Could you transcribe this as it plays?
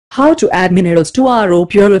How to add minerals to RO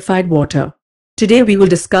purified water. Today we will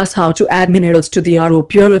discuss how to add minerals to the RO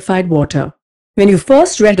purified water. When you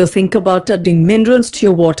first read or think about adding minerals to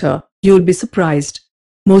your water, you'll be surprised.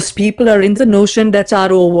 Most people are in the notion that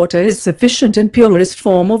RO water is sufficient and purest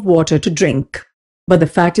form of water to drink. But the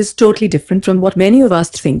fact is totally different from what many of us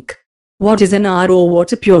think. What is an RO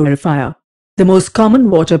water purifier? The most common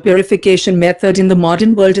water purification method in the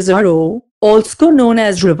modern world is RO, also known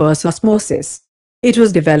as reverse osmosis. It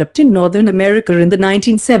was developed in Northern America in the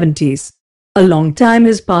 1970s. A long time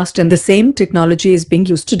has passed and the same technology is being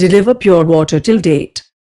used to deliver pure water till date.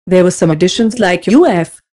 There were some additions like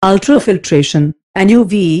UF, ultrafiltration, and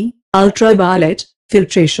UV, ultraviolet,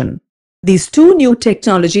 filtration. These two new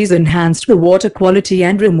technologies enhanced the water quality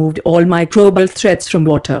and removed all microbial threats from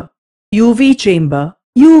water. UV chamber,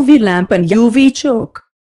 UV lamp and UV choke.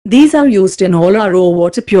 These are used in all RO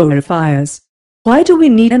water purifiers. Why do we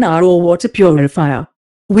need an RO water purifier?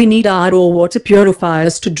 We need RO water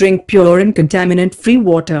purifiers to drink pure and contaminant-free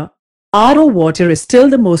water. RO water is still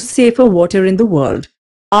the most safer water in the world.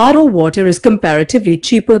 RO water is comparatively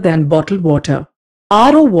cheaper than bottled water.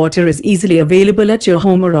 RO water is easily available at your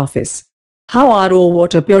home or office. How RO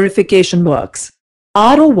water purification works?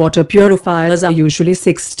 RO water purifiers are usually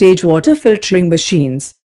 6-stage water filtering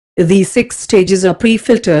machines. These 6 stages are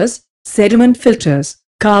pre-filters, sediment filters,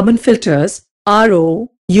 carbon filters,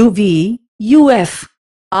 RO, UV, UF.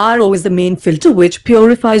 RO is the main filter which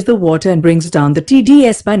purifies the water and brings down the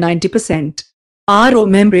TDS by 90%. RO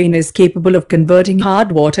membrane is capable of converting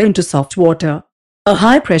hard water into soft water. A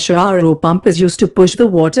high-pressure RO pump is used to push the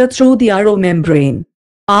water through the RO membrane.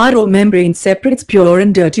 RO membrane separates pure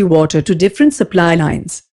and dirty water to different supply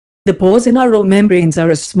lines. The pores in RO membranes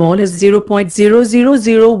are as small as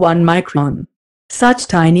 0.0001 micron. Such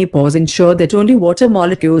tiny pores ensure that only water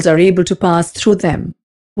molecules are able to pass through them.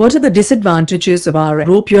 What are the disadvantages of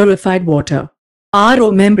RO purified water?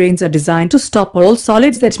 RO membranes are designed to stop all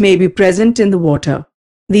solids that may be present in the water.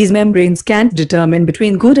 These membranes can't determine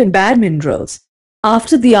between good and bad minerals.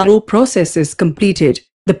 After the RO process is completed,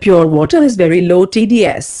 the pure water is very low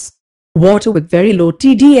TDS. Water with very low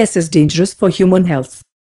TDS is dangerous for human health.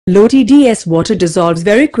 Low TDS water dissolves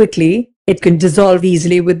very quickly. It can dissolve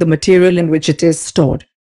easily with the material in which it is stored,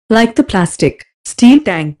 like the plastic, steel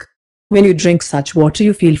tank. When you drink such water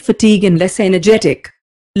you feel fatigue and less energetic.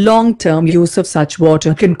 Long-term use of such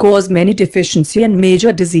water can cause many deficiency and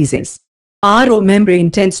major diseases. RO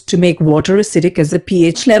membrane tends to make water acidic as the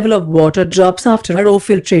pH level of water drops after RO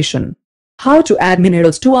filtration. How to add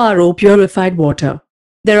minerals to RO purified water?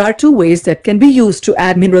 There are 2 ways that can be used to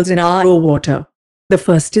add minerals in RO water. The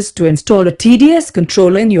first is to install a TDS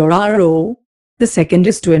controller in your RO. The second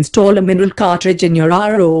is to install a mineral cartridge in your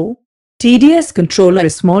RO. TDS controller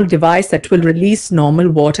is a small device that will release normal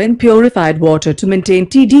water and purified water to maintain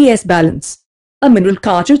TDS balance. A mineral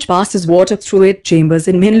cartridge passes water through its chambers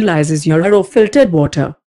and mineralizes your RO filtered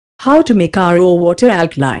water. How to make RO water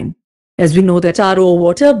alkaline? As we know that RO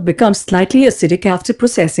water becomes slightly acidic after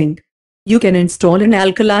processing. You can install an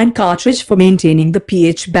alkaline cartridge for maintaining the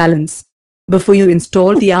pH balance. Before you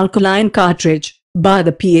install the alkaline cartridge, buy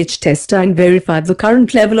the pH tester and verify the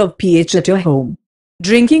current level of pH at your home.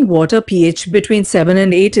 Drinking water pH between 7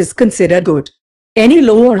 and 8 is considered good. Any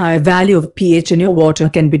low or high value of pH in your water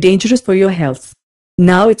can be dangerous for your health.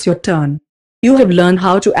 Now it's your turn. You have learned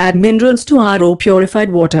how to add minerals to RO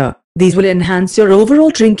purified water. These will enhance your overall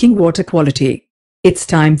drinking water quality. It's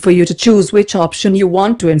time for you to choose which option you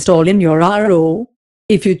want to install in your RO.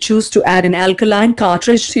 If you choose to add an alkaline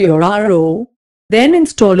cartridge to your RO, then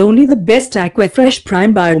install only the best Aquafresh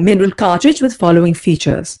Prime Bio-Mineral cartridge with following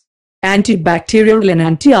features: antibacterial and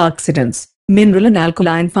antioxidants, mineral and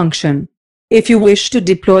alkaline function. If you wish to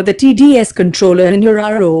deploy the TDS controller in your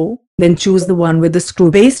RO, then choose the one with the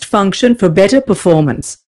screw-based function for better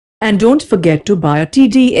performance. And don't forget to buy a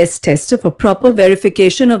TDS tester for proper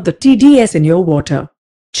verification of the TDS in your water.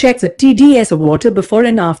 Check the TDS of water before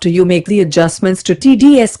and after you make the adjustments to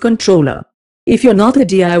TDS controller. If you're not a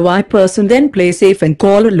DIY person, then play safe and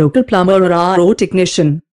call a local plumber or RO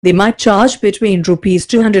technician. They might charge between Rs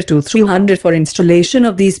 200 to 300 for installation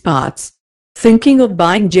of these parts. Thinking of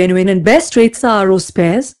buying genuine and best rates RO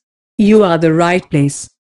spares? You are the right place.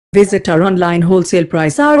 Visit our online wholesale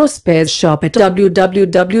price RO spares shop at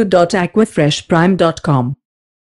www.aquafreshprime.com.